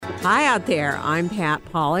Hi out there, I'm Pat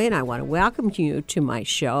Pauley, and I want to welcome you to my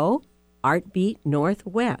show, ArtBeat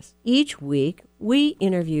Northwest. Each week, we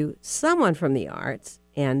interview someone from the arts,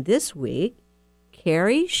 and this week,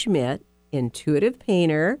 Carrie Schmitt, intuitive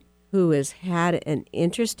painter, who has had an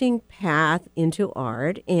interesting path into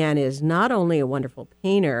art and is not only a wonderful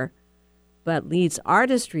painter, but leads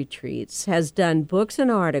artist retreats, has done books and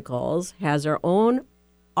articles, has her own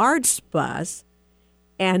arts bus,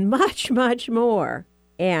 and much, much more.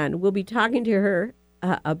 And we'll be talking to her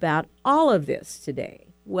about all of this today.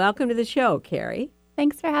 Welcome to the show, Carrie.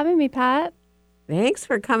 Thanks for having me, Pat. Thanks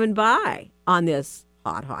for coming by on this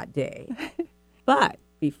hot, hot day. But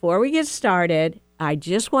before we get started, I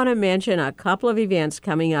just want to mention a couple of events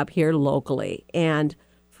coming up here locally. And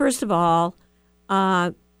first of all,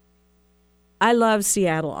 I love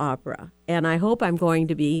Seattle Opera, and I hope I'm going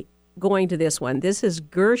to be going to this one. This is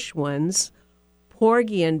Gershwin's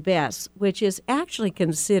Porgy and Bess, which is actually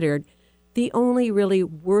considered the only really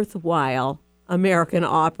worthwhile American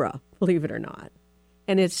opera, believe it or not.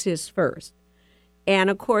 And it's his first.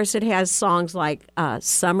 And, of course, it has songs like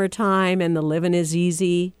Summertime and The Livin' Is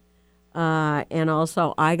Easy, and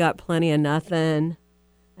also I Got Plenty of Nothing.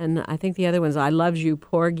 And I think the other ones, I Loves You,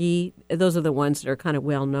 Porgy. Those are the ones that are kind of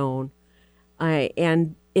well-known.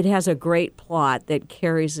 And it has a great plot that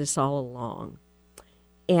carries us all along.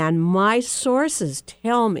 And my sources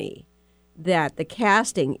tell me that the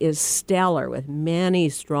casting is stellar with many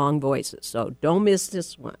strong voices. So don't miss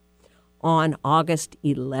this one on August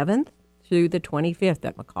 11th through the 25th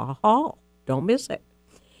at McCaw Hall. Don't miss it.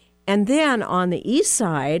 And then on the east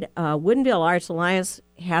side, Woodinville Arts Alliance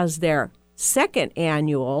has their second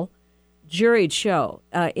annual juried show.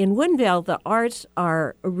 In Woodinville, the arts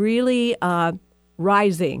are really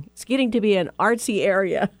rising. It's getting to be an artsy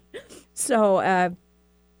area. So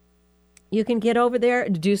you can get over there to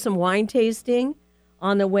do some wine tasting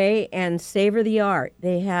on the way and savor the art.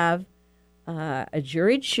 They have a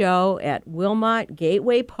juried show at Wilmot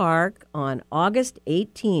Gateway Park on August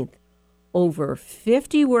 18th. Over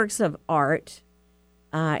 50 works of art,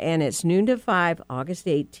 and it's noon to 5, August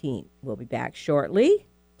 18th. We'll be back shortly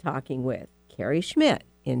talking with Carrie Schmitt,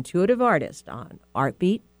 intuitive artist on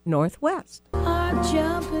ArtBeat Northwest.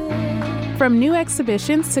 From new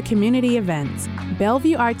exhibitions to community events,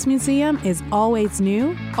 Bellevue Arts Museum is always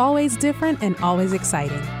new, always different, and always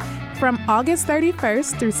exciting. From August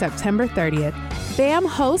 31st through September 30th, BAM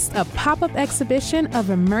hosts a pop-up exhibition of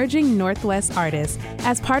emerging Northwest artists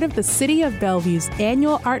as part of the City of Bellevue's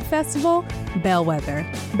annual art festival, Bellwether.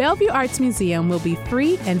 Bellevue Arts Museum will be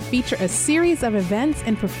free and feature a series of events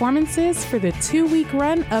and performances for the 2-week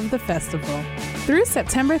run of the festival. Through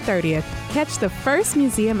September 30th, catch the first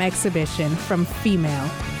museum exhibition from Female,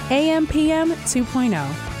 AM/PM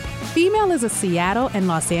 2.0. Female is a Seattle and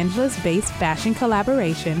Los Angeles-based fashion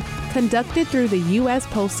collaboration conducted through the U.S.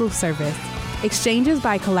 Postal Service. Exchanges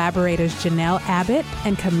by collaborators Janelle Abbott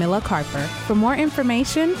and Camilla Carper. For more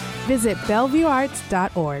information, visit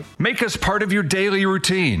BellevueArts.org. Make us part of your daily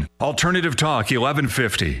routine. Alternative Talk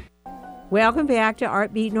 1150. Welcome back to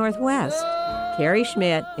ArtBeat Northwest. Carrie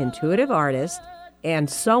Schmitt, intuitive artist, and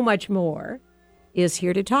so much more, is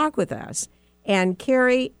here to talk with us. And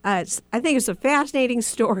Carrie, I think it's a fascinating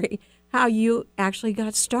story how you actually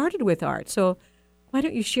got started with art. So why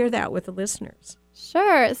don't you share that with the listeners?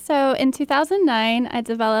 Sure. So in 2009, I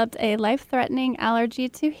developed a life-threatening allergy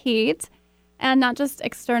to heat, and not just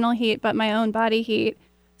external heat, but my own body heat.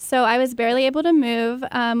 So I was barely able to move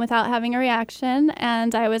without having a reaction,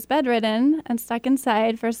 and I was bedridden and stuck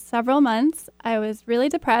inside for several months. I was really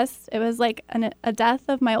depressed. It was like a death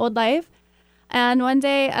of my old life. And one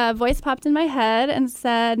day a voice popped in my head and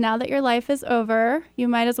said, now that your life is over, you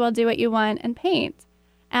might as well do what you want and paint.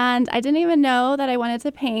 And I didn't even know that I wanted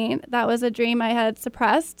to paint. That was a dream I had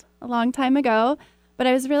suppressed a long time ago. But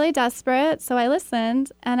I was really desperate, so I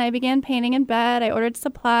listened, and I began painting in bed. I ordered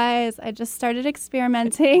supplies. I just started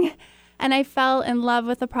experimenting, and I fell in love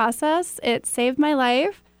with the process. It saved my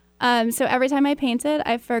life. So every time I painted,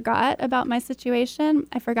 I forgot about my situation.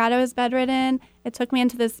 I forgot I was bedridden. It took me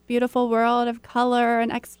into this beautiful world of color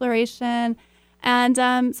and exploration. And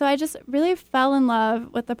so I just really fell in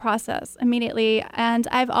love with the process immediately. And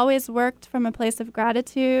I've always worked from a place of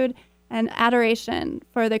gratitude and adoration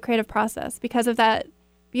for the creative process because of that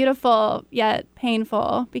beautiful yet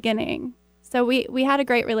painful beginning. So we had a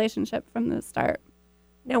great relationship from the start.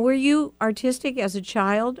 Now, were you artistic as a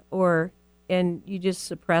child, and you just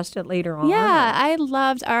suppressed it later on? Yeah, I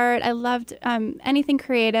loved art. I loved anything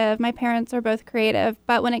creative. My parents are both creative.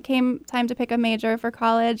 But when it came time to pick a major for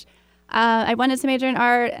college, I wanted to major in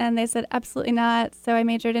art, and they said absolutely not. So I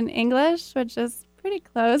majored in English, which is pretty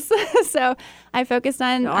close. So I focused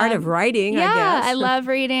on The art of writing, I guess. I love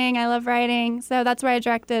reading. I love writing. So that's where I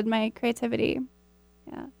directed my creativity.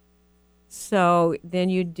 Yeah. So then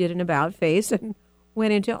you did an about face and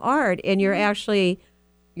went into art. And you're actually,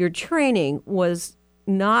 your training was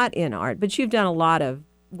not in art, but you've done a lot of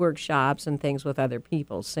workshops and things with other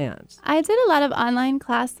people since. I did a lot of online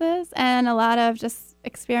classes and a lot of just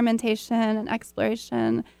experimentation and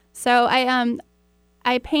exploration. So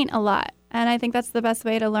I paint a lot, and I think that's the best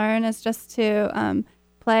way to learn is just to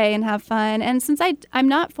play and have fun. And since I'm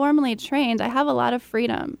not formally trained, I have a lot of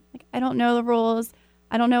freedom. Like, I don't know the rules.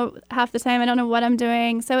 I don't know half the time. I don't know what I'm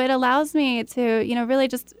doing. So it allows me to, really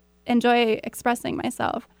just enjoy expressing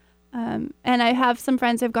myself. And I have some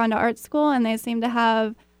friends who've gone to art school, and they seem to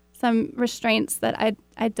have some restraints that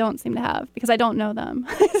I don't seem to have because I don't know them.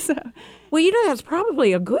 So, well, that's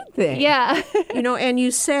probably a good thing. yeah. And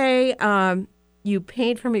you say you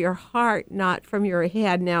paint from your heart, not from your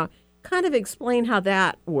head. Now, kind of explain how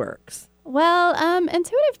that works. Well,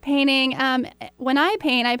 intuitive painting, when I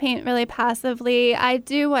paint really passively. I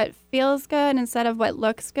do what feels good instead of what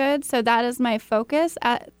looks good. So that is my focus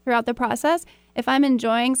throughout the process. If I'm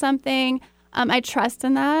enjoying something, I trust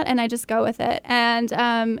in that and I just go with it. And,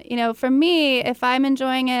 for me, if I'm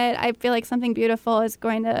enjoying it, I feel like something beautiful is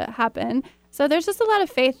going to happen. So there's just a lot of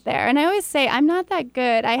faith there. And I always say, I'm not that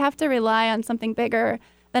good. I have to rely on something bigger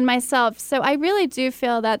than myself. So I really do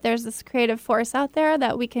feel that there's this creative force out there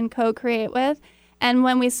that we can co-create with. And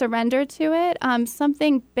when we surrender to it,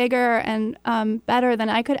 something bigger and better than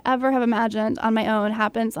I could ever have imagined on my own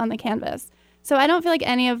happens on the canvas. So I don't feel like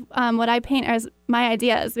any of what I paint is my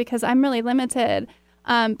ideas because I'm really limited.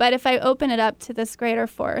 But if I open it up to this greater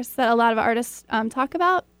force that a lot of artists talk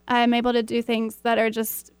about, I'm able to do things that are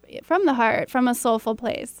just from the heart, from a soulful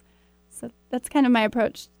place. So that's kind of my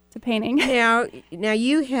approach to painting. Now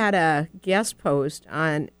you had a guest post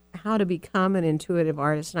on how to become an intuitive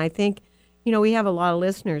artist, and I think, we have a lot of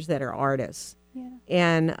listeners that are artists. Yeah.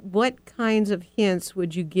 And what kinds of hints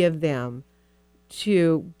would you give them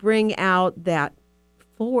to bring out that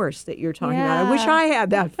force that you're talking about? I wish I had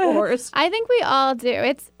that force. I think we all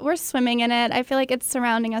do. We're swimming in it. I feel like it's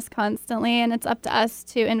surrounding us constantly, and it's up to us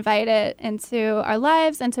to invite it into our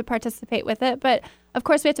lives and to participate with it. But of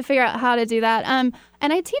course, we have to figure out how to do that. And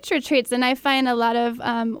I teach retreats, and I find a lot of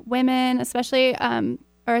women, especially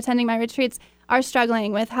or attending my retreats, are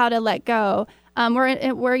struggling with how to let go.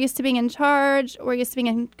 We're used to being in charge. We're used to being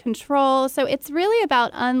in control. So it's really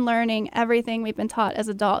about unlearning everything we've been taught as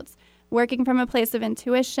adults, working from a place of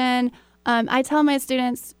intuition. I tell my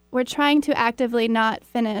students we're trying to actively not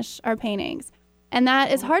finish our paintings. And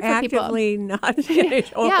that is hard for people. Actively not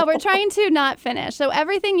finish. Yeah, we're trying to not finish. So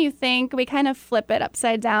everything you think, we kind of flip it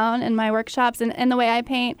upside down in my workshops and the way I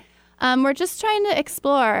paint. We're just trying to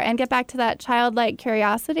explore and get back to that childlike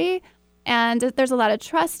curiosity. And there's a lot of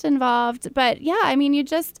trust involved. But yeah, I mean, you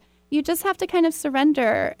just have to kind of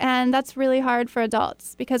surrender. And that's really hard for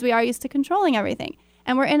adults because we are used to controlling everything.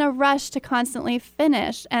 And we're in a rush to constantly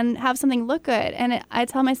finish and have something look good. And I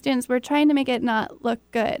tell my students, we're trying to make it not look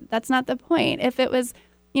good. That's not the point. If it was,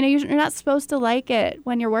 you're not supposed to like it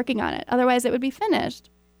when you're working on it. Otherwise, it would be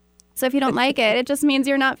finished. So if you don't like it, it just means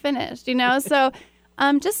you're not finished, So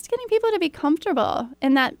just getting people to be comfortable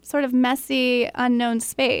in that sort of messy, unknown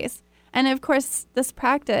space. And of course, this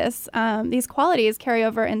practice, these qualities carry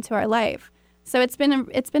over into our life. So it's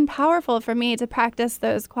been powerful for me to practice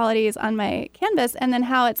those qualities on my canvas and then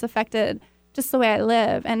how it's affected just the way I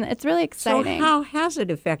live. And it's really exciting. So how has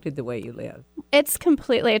it affected the way you live? It's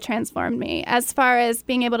completely transformed me as far as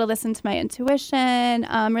being able to listen to my intuition,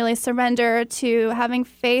 really surrender to having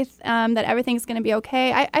faith that everything's going to be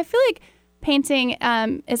okay. I feel like painting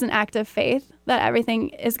is an act of faith that everything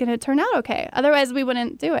is going to turn out okay. Otherwise, we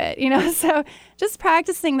wouldn't do it, So just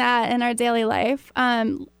practicing that in our daily life,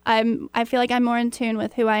 I feel like I'm more in tune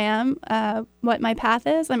with who I am, what my path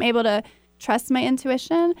is. I'm able to trust my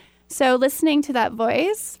intuition. So listening to that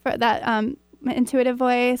voice, for that intuitive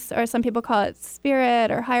voice, or some people call it spirit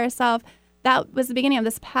or higher self, that was the beginning of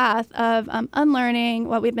this path of unlearning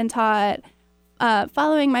what we've been taught,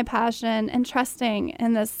 following my passion, and trusting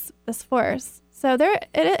in this force. So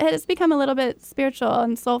it has become a little bit spiritual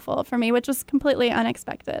and soulful for me, which was completely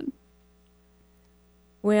unexpected.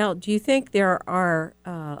 Well, do you think there are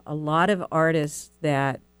a lot of artists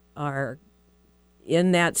that are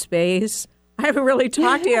in that space? I haven't really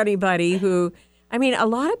talked to anybody who, a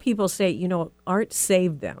lot of people say, art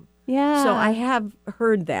saved them. Yeah. So I have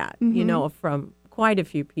heard that, from quite a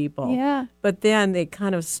few people. Yeah. But then they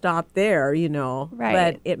kind of stop there, Right.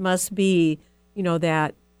 But it must be,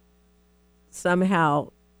 that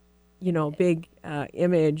somehow, big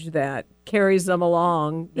image that carries them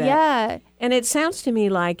along. Yeah. And it sounds to me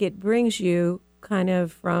like it brings you kind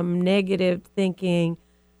of from negative thinking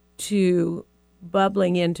to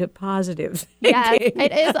bubbling into positive Yes, thinking.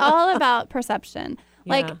 it is all about perception.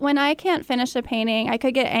 Like Yeah. when I can't finish a painting, I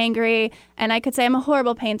could get angry and I could say I'm a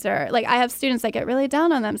horrible painter. Like I have students that get really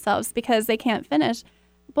down on themselves because they can't finish.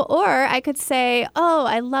 Or I could say, oh,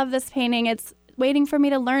 I love this painting. It's waiting for me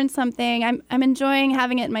to learn something. I'm enjoying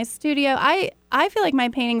having it in my studio. I feel like my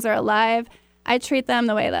paintings are alive. I treat them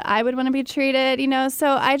the way that I would want to be treated,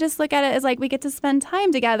 So I just look at it as like we get to spend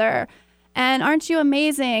time together. And aren't you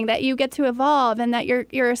amazing that you get to evolve and that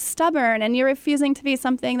you're stubborn and you're refusing to be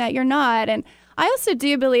something that you're not? And I also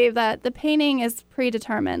do believe that the painting is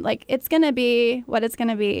predetermined. Like it's going to be what it's going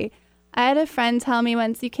to be. I had a friend tell me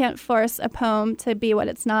once, you can't force a poem to be what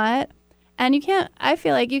it's not. And I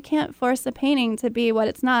feel like you can't force a painting to be what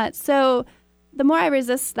it's not. So the more I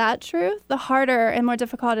resist that truth, the harder and more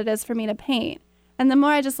difficult it is for me to paint. And the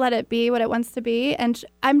more I just let it be what it wants to be. And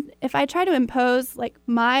if I try to impose like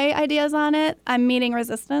my ideas on it, I'm meeting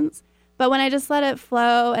resistance. But when I just let it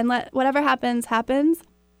flow and let whatever happens,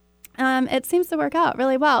 it seems to work out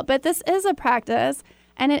really well. But this is a practice,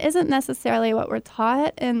 and it isn't necessarily what we're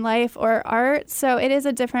taught in life or art. So it is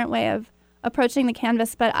a different way of approaching the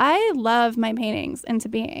canvas. But I love my paintings into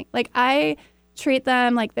being. Like I treat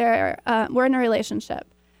them like we're in a relationship.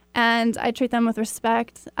 And I treat them with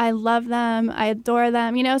respect. I love them. I adore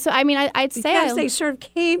them. So I mean, I'd say because they sort of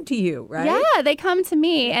came to you, right? Yeah, they come to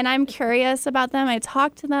me, and I'm curious about them. I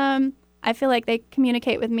talk to them. I feel like they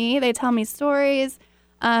communicate with me. They tell me stories.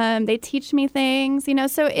 They teach me things.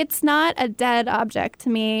 So it's not a dead object to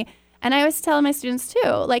me. And I always tell my students too,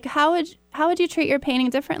 like, how would you treat your painting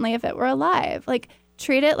differently if it were alive? Like,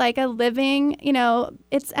 treat it like a living,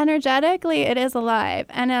 it's energetically, it is alive.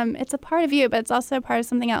 And it's a part of you, but it's also a part of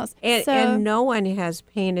something else. And no one has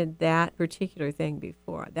painted that particular thing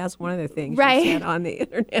before. That's one of the things right. you said on the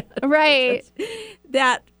internet. Right.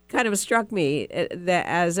 That kind of struck me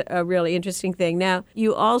as a really interesting thing. Now,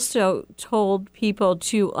 you also told people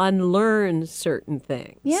to unlearn certain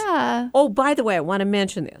things. Yeah. Oh, by the way, I want to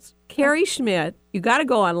mention this. Carrie Schmitt, you got to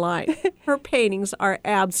go online. Her paintings are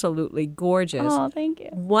absolutely gorgeous. Oh, thank you.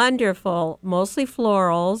 Wonderful, mostly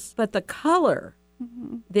florals, but the color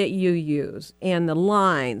that you use and the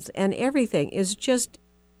lines and everything is just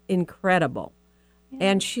incredible.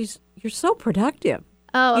 Yeah. And you're so productive.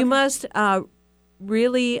 Oh, okay. You must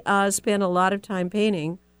really spend a lot of time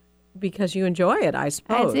painting because you enjoy it, I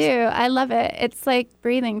suppose. I do. I love it. It's like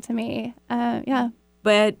breathing to me. Yeah.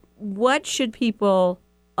 But what should people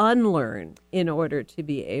unlearn in order to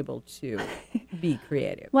be able to be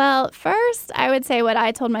creative? Well, first, I would say what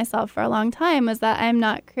I told myself for a long time was that I'm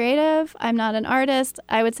not creative. I'm not an artist.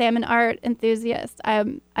 I would say I'm an art enthusiast.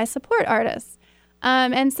 I support artists.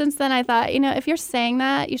 And since then, I thought, if you're saying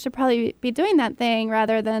that, you should probably be doing that thing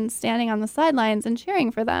rather than standing on the sidelines and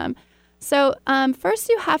cheering for them. So first,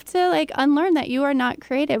 you have to unlearn that you are not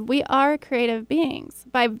creative. We are creative beings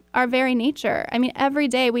by our very nature. I mean, every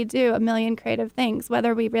day we do a million creative things,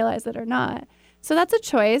 whether we realize it or not. So that's a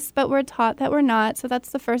choice, but we're taught that we're not. So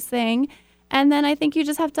that's the first thing. And then I think you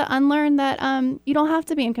just have to unlearn that you don't have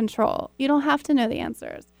to be in control. You don't have to know the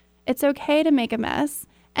answers. It's okay to make a mess.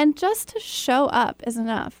 And just to show up is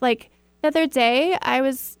enough. Like the other day, I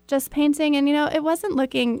was just painting and, it wasn't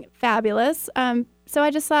looking fabulous. So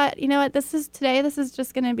I just thought, this is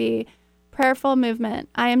just going to be prayerful movement.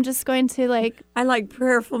 I am just going to I like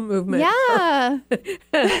prayerful movement. Yeah.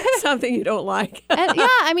 Something you don't like. And, yeah,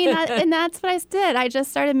 I mean, and that's what I did. I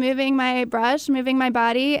just started moving my brush, moving my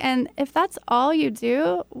body. And if that's all you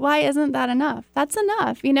do, why isn't that enough? That's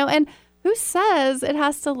enough, and who says it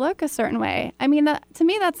has to look a certain way? I mean, to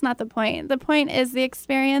me, that's not the point. The point is the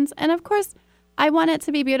experience. And of course, I want it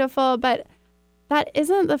to be beautiful, but that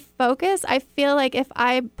isn't the focus. I feel like if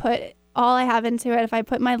I put all I have into it, if I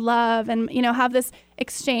put my love and, have this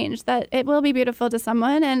exchange, that it will be beautiful to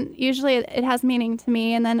someone. And usually it has meaning to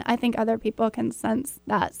me. And then I think other people can sense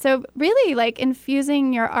that. So really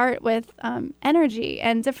infusing your art with energy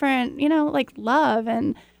and different, love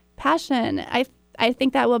and passion. I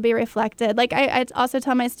think that will be reflected. I also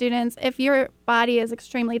tell my students, if your body is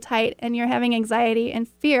extremely tight and you're having anxiety and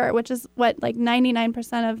fear, which is what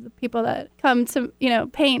 99% of the people that come to,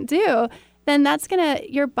 paint do, then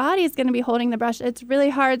your body is going to be holding the brush. It's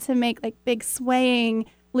really hard to make big swaying,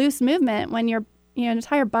 loose movement when your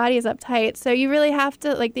entire body is uptight. So you really have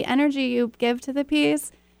to, the energy you give to the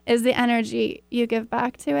piece is the energy you give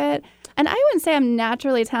back to it. And I wouldn't say I'm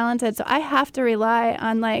naturally talented, so I have to rely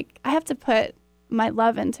on, I have to put my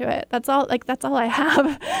love into it. That's all I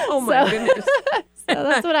have. Oh my goodness. So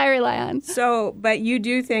that's what I rely on. So, but you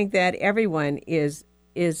do think that everyone is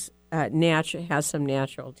natural, has some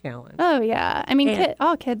natural talent. Oh, yeah. I mean,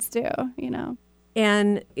 all kids do,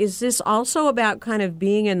 And is this also about kind of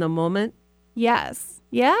being in the moment? Yes.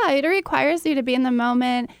 Yeah, it requires you to be in the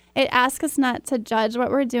moment. It asks us not to judge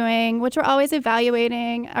what we're doing, which we're always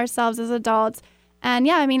evaluating ourselves as adults. And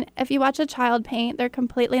yeah, I mean, if you watch a child paint, they're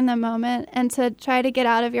completely in the moment. And to try to get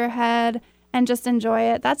out of your head and just enjoy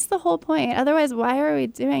it, that's the whole point. Otherwise, why are we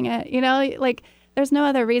doing it? Like there's no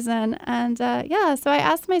other reason. And so I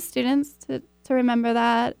asked my students to remember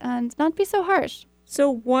that and not be so harsh. So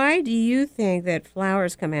why do you think that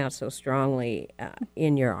flowers come out so strongly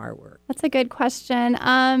in your artwork? That's a good question.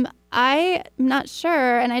 I'm not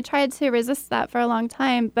sure, and I tried to resist that for a long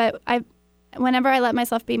time, but whenever I let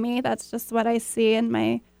myself be me, that's just what I see in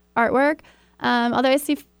my artwork. Although I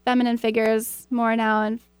see feminine figures more now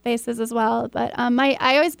and faces as well. But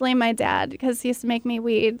I always blame my dad because he used to make me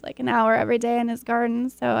weed like an hour every day in his garden.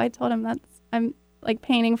 So I told him I'm like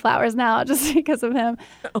painting flowers now just because of him.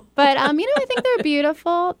 But, I think they're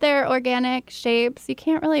beautiful. They're organic shapes. You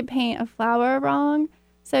can't really paint a flower wrong.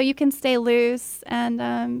 So you can stay loose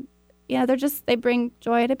and, they bring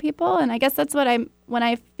joy to people. And I guess that's when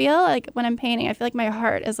I feel like when I'm painting, I feel like my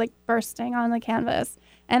heart is like bursting on the canvas.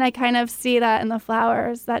 And I kind of see that in the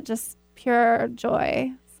flowers, that just pure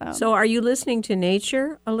joy. So are you listening to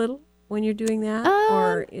nature a little when you're doing that?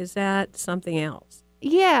 Or is that something else?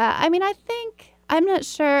 Yeah. I mean, I'm not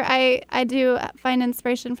sure. I do find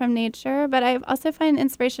inspiration from nature, but I also find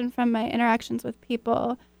inspiration from my interactions with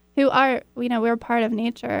people who are, we're part of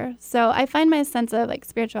nature. So I find my sense of like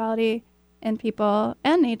spirituality in people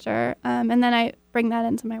and nature, and then I bring that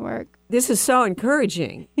into my work. This is so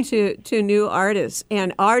encouraging to new artists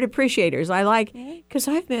and art appreciators. I like, because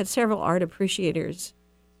I've met several art appreciators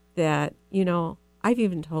that, I've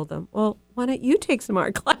even told them, well, why don't you take some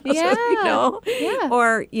art classes, Yeah.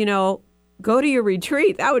 Or, go to your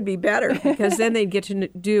retreat. That would be better because then they'd get to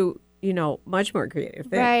do, much more creative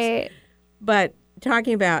things. Right. But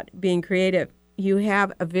talking about being creative, you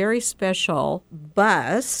have a very special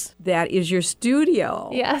bus that is your studio.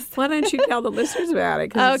 Yes. Why don't you tell the listeners about it?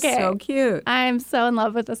 Because it's so cute. I'm so in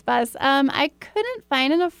love with this bus. I couldn't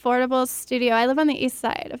find an affordable studio. I live on the east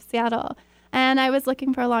side of Seattle. And I was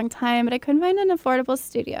looking for a long time, but I couldn't find an affordable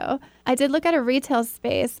studio. I did look at a retail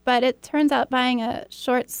space, but it turns out buying a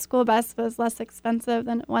short school bus was less expensive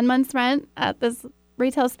than 1 month's rent at this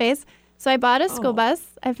retail space. So I bought a school bus.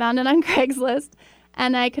 I found it on Craigslist,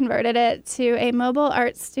 and I converted it to a mobile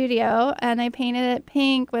art studio, and I painted it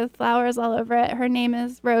pink with flowers all over it. Her name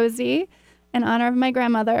is Rosie, in honor of my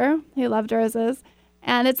grandmother, who loved roses.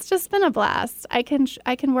 And it's just been a blast. I can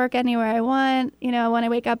work anywhere I want. When I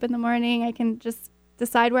wake up in the morning, I can just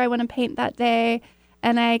decide where I want to paint that day,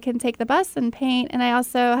 and I can take the bus and paint. And I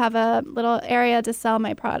also have a little area to sell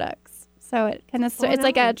my products. So it kind of it's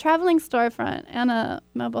like a traveling storefront and a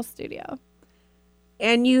mobile studio.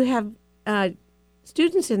 And you have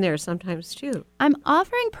students in there sometimes too. I'm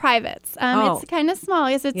offering privates. It's kind of small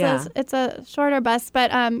because it's a shorter bus, but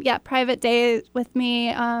private day with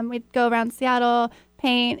me. We'd go around Seattle,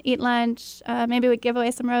 paint, eat lunch. Maybe we'd give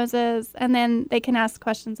away some roses, and then they can ask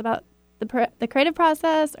questions about the creative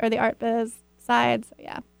process or the art biz side. So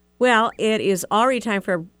yeah. Well, it is already time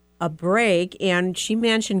for a break, and she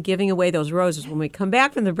mentioned giving away those roses. When we come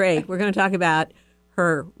back from the break, we're going to talk about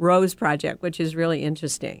her rose project, which is really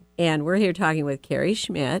interesting. And we're here talking with Carrie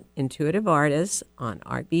Schmitt, intuitive artist on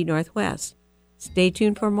ArtBeat Northwest. Stay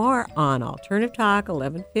tuned for more on Alternative Talk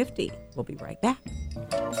 1150. We'll be right back.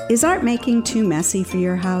 Is art making too messy for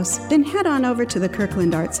your house? Then head on over to the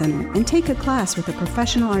Kirkland Art Center and take a class with a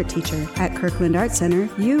professional art teacher. At Kirkland Art Center,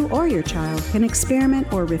 you or your child can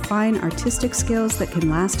experiment or refine artistic skills that can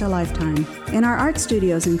last a lifetime. In our art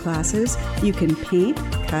studios and classes, you can paint,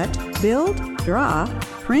 cut, build, draw,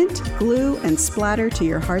 print, glue, and splatter to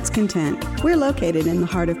your heart's content. We're located in the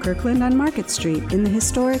heart of Kirkland on Market Street in the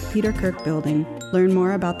historic Peter Kirk building. Learn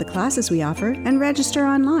more about the classes we offer and register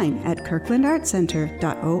online at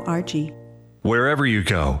kirklandartcenter.org. Wherever you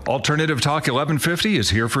go, Alternative Talk 1150 is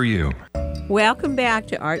here for you. Welcome back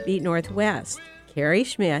to ArtBeat Northwest. Carrie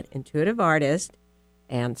Schmitt, intuitive artist,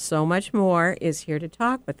 and so much more is here to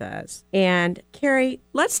talk with us. And Carrie,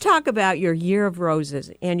 let's talk about your Year of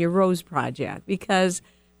Roses and your Rose Project, because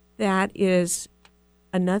that is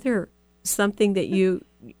another something that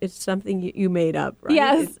it's something you made up, right?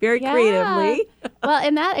 Yes. It's very creatively. Well,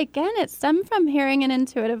 and that, again, it stemmed from hearing an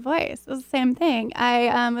intuitive voice. It was the same thing.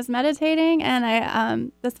 I was meditating,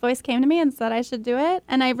 and this voice came to me and said I should do it.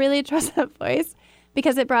 And I really trust that voice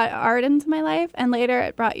because it brought art into my life, and later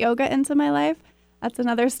it brought yoga into my life. that's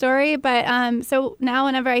another story. But so now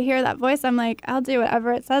whenever I hear that voice, I'm like, I'll do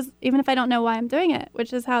whatever it says, even if I don't know why I'm doing it,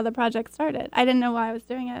 which is how the project started. I didn't know why I was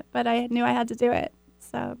doing it, but I knew I had to do it.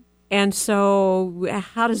 And so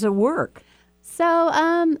how does it work? So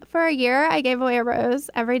for a year, I gave away a rose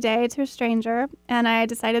every day to a stranger, and I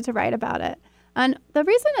decided to write about it. And the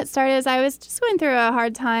reason it started is I was just going through a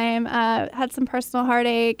hard time, had some personal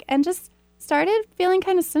heartache, and just started feeling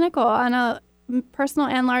kind of cynical on a personal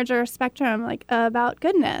and larger spectrum, like about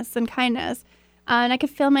goodness and kindness. And I could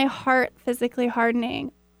feel my heart physically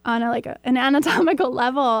hardening on an anatomical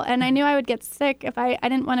level. And I knew I would get sick if I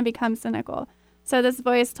didn't want to become cynical. So this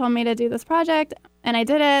voice told me to do this project, and I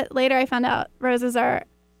did it. Later, I found out roses are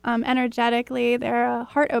energetically, they're a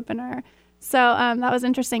heart opener. So that was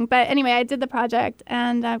interesting. But anyway, I did the project,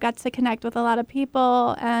 and I got to connect with a lot of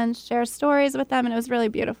people and share stories with them, and it was really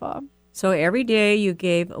beautiful. So every day you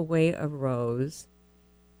gave away a rose,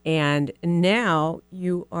 and now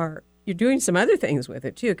you're doing some other things with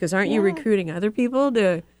it, too, because aren't you recruiting other people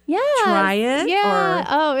to try it? Yeah.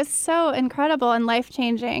 Oh, it's so incredible and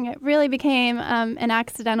life-changing. It really became an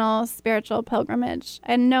accidental spiritual pilgrimage.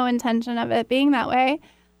 I had no intention of it being that way.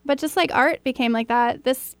 But just like art became like that,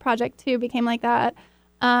 this project, too, became like that.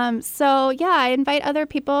 I invite other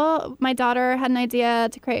people. My daughter had an idea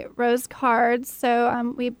to create rose cards.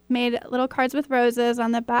 So we made little cards with roses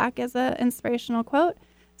on the back as an inspirational quote.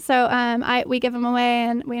 So we give them away,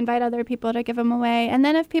 and we invite other people to give them away. And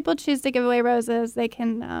then if people choose to give away roses, they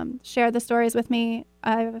can share the stories with me.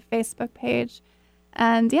 I have a Facebook page.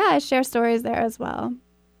 And, I share stories there as well.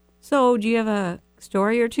 So do you have a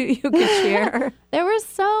story or two you could share? There were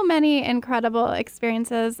so many incredible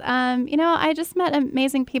experiences. I just met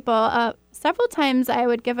amazing people. Several times I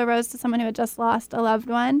would give a rose to someone who had just lost a loved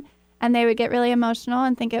one, and they would get really emotional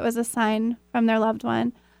and think it was a sign from their loved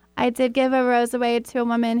one. I did give a rose away to a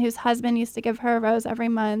woman whose husband used to give her a rose every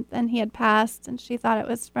month, and he had passed, and she thought it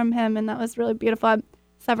was from him, and that was really beautiful.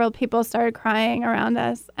 Several people started crying around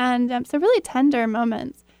us, and so really tender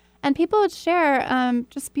moments. And people would share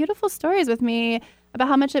just beautiful stories with me about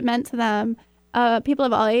how much it meant to them. People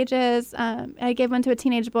of all ages. I gave one to a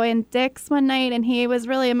teenage boy in Dick's one night, and he was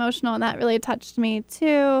really emotional, and that really touched me,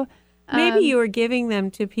 too. Maybe you were giving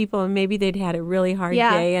them to people, and maybe they'd had a really hard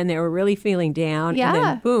day, and they were really feeling down, and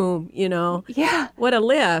then boom, what a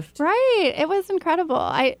lift. Right. It was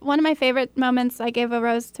incredible. One of my favorite moments, I gave a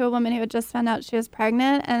rose to a woman who had just found out she was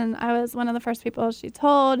pregnant, and I was one of the first people she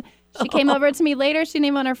told. She came over to me later. She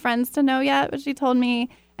didn't want her friends to know yet, but she told me,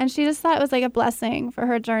 and she just thought it was like a blessing for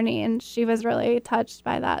her journey, and she was really touched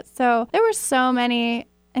by that. So there were so many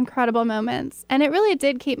incredible moments, and it really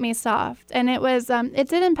did keep me soft, and it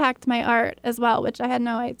did impact my art as well, which I had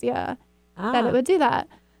no idea that it would do that.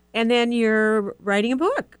 And then you're writing a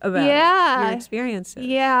book about your experiences.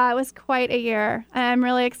 Yeah, it was quite a year. I'm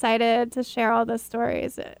really excited to share all those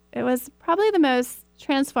stories. It was probably the most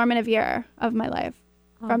transformative year of my life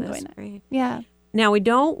from doing it. Great. Yeah. Now, we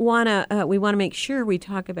want to make sure we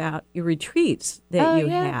talk about your retreats that you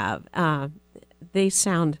have. They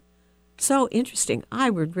sound so interesting.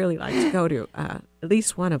 I would really like to go to at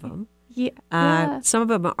least one of them. Some of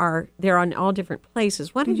them they're on all different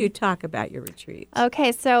places. Why don't you talk about your retreats?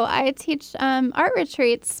 Okay, so I teach art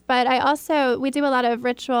retreats, but we do a lot of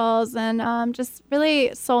rituals and just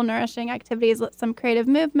really soul-nourishing activities, some creative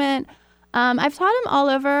movement. I've taught them all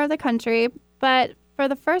over the country, but for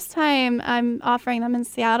the first time, I'm offering them in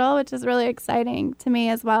Seattle, which is really exciting to me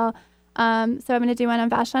as well. So I'm going to do one on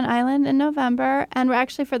Vashon Island in November, and we're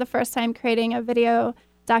actually for the first time creating a video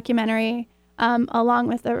documentary along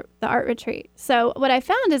with the art retreat. So what I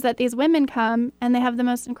found is that these women come and they have the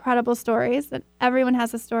most incredible stories, that everyone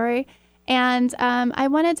has a story, and I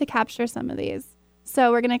wanted to capture some of these.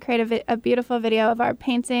 So we're going to create a beautiful video of our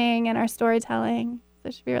painting and our storytelling. So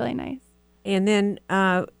it should be really nice. And then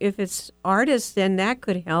if it's artists, then that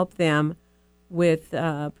could help them with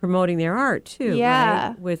promoting their art, too,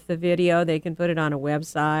 right? With the video, they can put it on a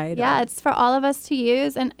website. Yeah, it's for all of us to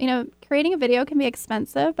use. And, creating a video can be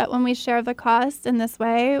expensive, but when we share the cost in this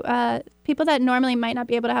way, people that normally might not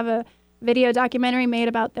be able to have a video documentary made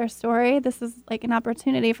about their story, this is like an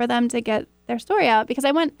opportunity for them to get their story out, because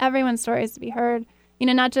I want everyone's stories to be heard,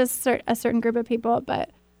 not just a certain group of people, but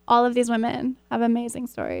all of these women have amazing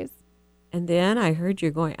stories. And then I heard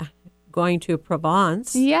you're going to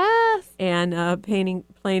Provence. Yes. And painting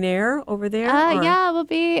plein air over there. We'll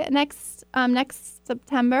be next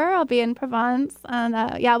September. I'll be in Provence, and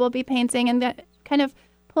we'll be painting and kind of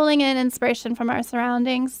pulling in inspiration from our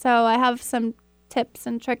surroundings. So I have some tips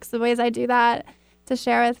and tricks, the ways I do that, to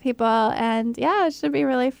share with people, and it should be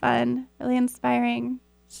really fun, really inspiring.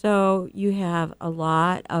 So you have a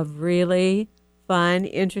lot of really fun,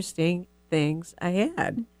 interesting things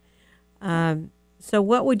ahead. So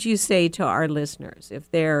what would you say to our listeners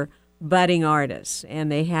if they're budding artists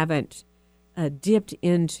and they haven't dipped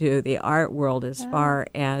into the art world as far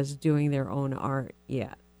as doing their own art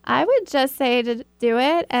yet? I would just say to do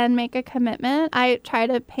it and make a commitment. I try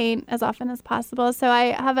to paint as often as possible. So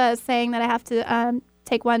I have a saying that I have to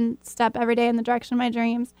take one step every day in the direction of my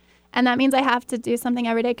dreams. And that means I have to do something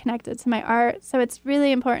every day connected to my art. So it's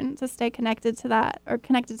really important to stay connected to that, or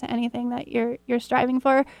connected to anything that you're striving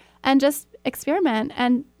for, and just experiment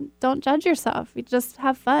and don't judge yourself. You just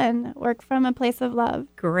have fun, work from a place of love.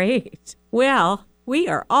 Great. Well, we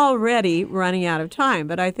are already running out of time,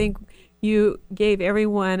 but I think you gave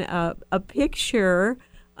everyone a picture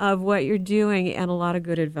of what you're doing and a lot of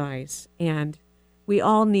good advice. And we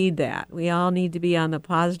all need that. We all need to be on the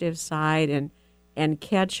positive side and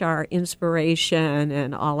catch our inspiration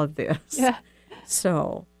and all of this. Yeah.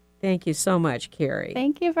 So thank you so much, Carrie.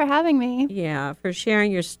 Thank you for having me. Yeah, for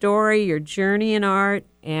sharing your story, your journey in art,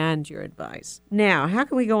 and your advice. Now, how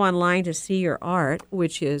can we go online to see your art,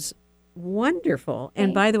 which is wonderful?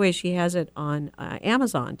 And by the way, she has it on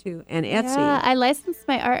Amazon, too, and Etsy. Yeah, I licensed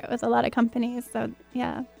my art with a lot of companies, so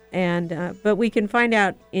yeah. And but we can find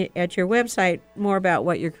out at your website more about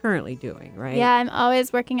what you're currently doing, right? Yeah, I'm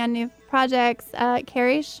always working on new projects.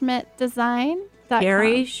 Carrie Schmitt Design.com.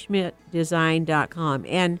 CarrieSchmittDesign.com.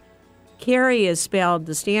 And Carrie is spelled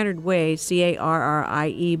the standard way,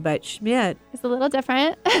 Carrie, but Schmitt It's a little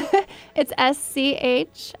different. It's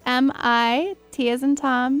SCHMI, T as in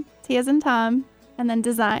Tom, and then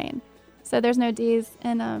design. So there's no D's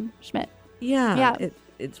in Schmitt. Yeah.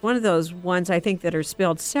 It's one of those ones I think that are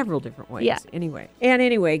spelled several different ways. Yeah.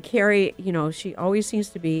 Anyway, Carrie, she always seems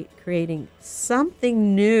to be creating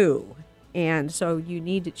something new. And so you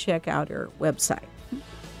need to check out her website.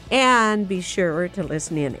 And be sure to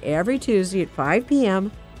listen in every Tuesday at 5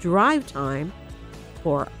 p.m. drive time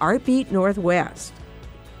for ArtBeat Northwest.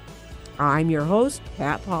 I'm your host,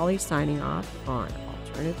 Pat Pauley, signing off on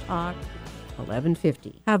Alternative Talk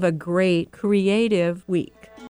 1150. Have a great creative week.